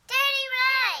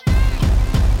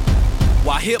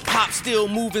hip-hop still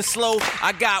moving slow,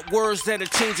 I got words that'll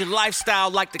change your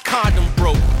lifestyle like the condom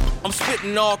broke. I'm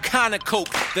spitting all kind of coke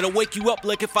that'll wake you up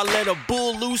like if I let a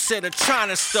bull loose at a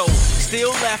China store.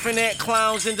 Still laughing at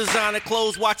clowns in designer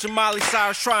clothes, watching Miley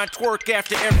Cyrus try and twerk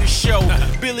after every show.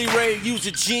 Billy Ray used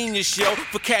a genius, yo,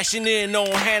 for cashing in on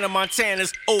Hannah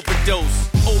Montana's overdose.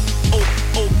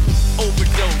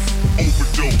 Overdose.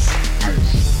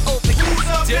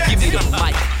 Give me the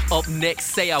mic. Up next,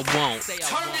 say I won't.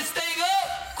 Turn this thing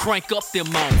up. Crank up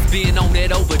them moans, being on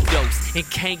that overdose. And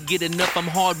can't get enough, I'm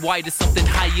hardwired to something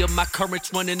higher. My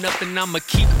current's running up and I'ma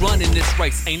keep running this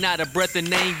race. Ain't out of breath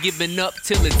and ain't giving up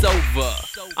till it's over.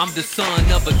 I'm the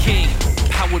son of a king,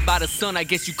 powered by the sun, I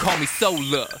guess you call me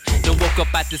solar. Then woke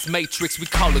up out this matrix, we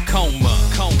call it coma.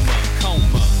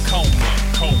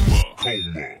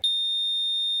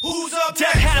 Who's up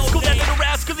That Haskell, that little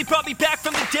rascal, he brought me back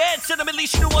from the dead. Said I'm at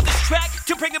least you know on this track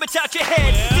to bring him out your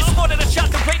head. This morning I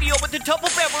shot the radio with the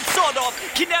double-barreled sawed-off.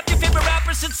 Kidnapped your favorite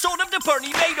rappers and sold them to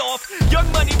Bernie Madoff. Young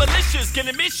Money malicious,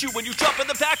 gonna miss you when you drop in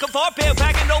the back of our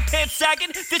bandwagon. No pants sagging,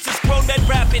 this is grown men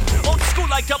rapping. Old school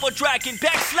like Double Dragon,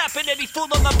 back slapping any fool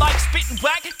on the mic, spitting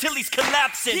whack till he's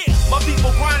collapsing. Yeah. My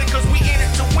people grinding cause we in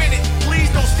it to win it.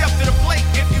 Please don't step to the plate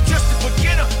if you just a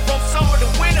beginner. From summer to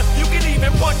winter, you can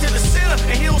even run to the center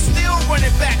and he'll still run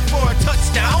it back for a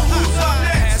touchdown. Who's up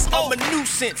next? I'm a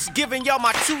nuisance, giving y'all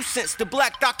my 2 cents. The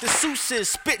black Dr. Seuss is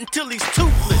spitting till he's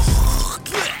toothless.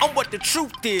 I'm what the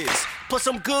truth is. Plus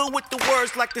I'm good with the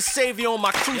words like the savior on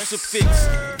my crucifix.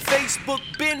 Facebook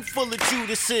been full of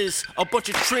Judases. A bunch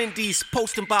of trendies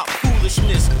posting about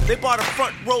foolishness. They bought a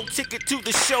front row ticket to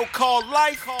the show called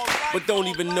Life, but don't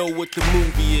even know what the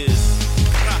movie is.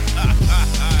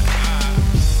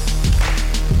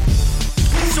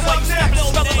 So why you snapping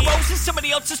all over the roses?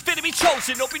 Somebody else is fit to be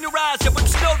chosen. Open your eyes and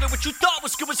what's known and what you thought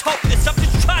was good was hopeless. I'm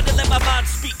just trying to let my mind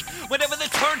speak. Whenever the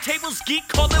turntables geek,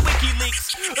 call it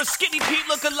WikiLeaks. A skinny Pete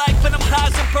look-alike, but I'm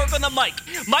Heisenberg on the mic.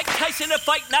 Mike Tyson a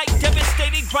fight night,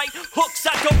 devastating right. Hooks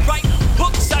I don't write,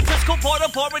 hooks I just go bar to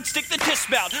bar and stick the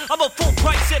dismount. I'm a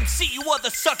full-price MC, you other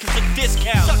suckers a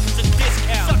discount. Suckers a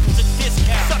discount. Suckers a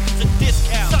discount. Suckers a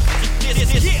discount. Suckers a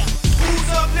discount. Yeah. Who's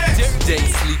up next? Day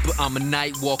sleeper, I'm a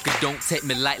night walker. Don't take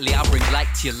me lightly, I bring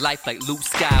light to your life like Luke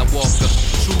Skywalker.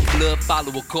 True blood,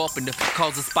 follow a carpenter.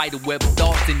 Cause a spider web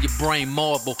thoughts in your brain.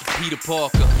 Marvel, Peter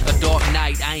Parker. A dark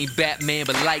knight, I ain't Batman,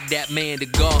 but like that man to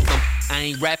Gotham. I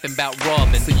ain't rapping about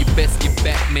Robin, so you best get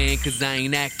back, man, cause I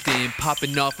ain't acting.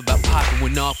 Popping off about popping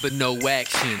when off with no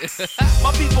action.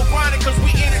 My people grinding cause we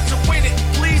in it to win it.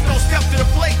 Please don't step to the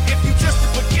plate if you just a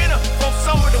beginner. From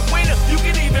summer to winter, you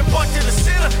can even punt to the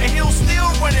center and he'll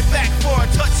still run it back for a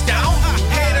touchdown.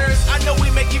 Haters, I know we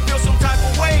make you feel some type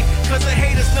of way, cause a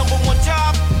hater's number one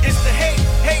job is to hate.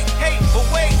 But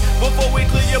wait, before we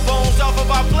clear your bones off of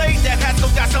our plate, that Haskell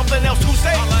got something else to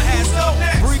say. Who's up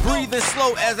next? Breathing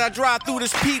slow as I drive through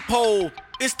this peephole.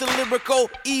 It's the lyrical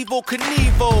Evil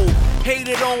Knievel.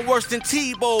 Hated on worse than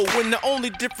Tebow, when the only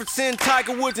difference in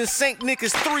Tiger Woods and St. Nick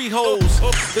is 3 hoes.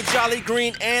 The Jolly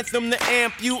Green Anthem, the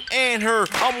amp, you and her.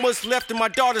 I'm what's left in my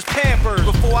daughter's Pampers.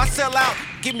 Before I sell out,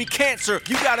 give me cancer.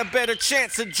 You got a better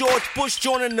chance of George Bush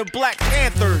joining the Black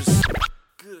Panthers.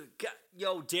 Good God.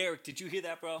 Yo, Derek, did you hear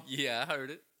that, bro? Yeah, I heard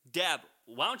it. Dab,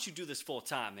 why don't you do this full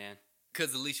time, man?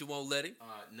 Cause Alicia won't let him?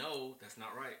 No, that's not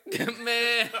right.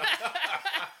 Man.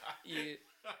 Yeah.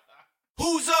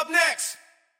 Who's up next?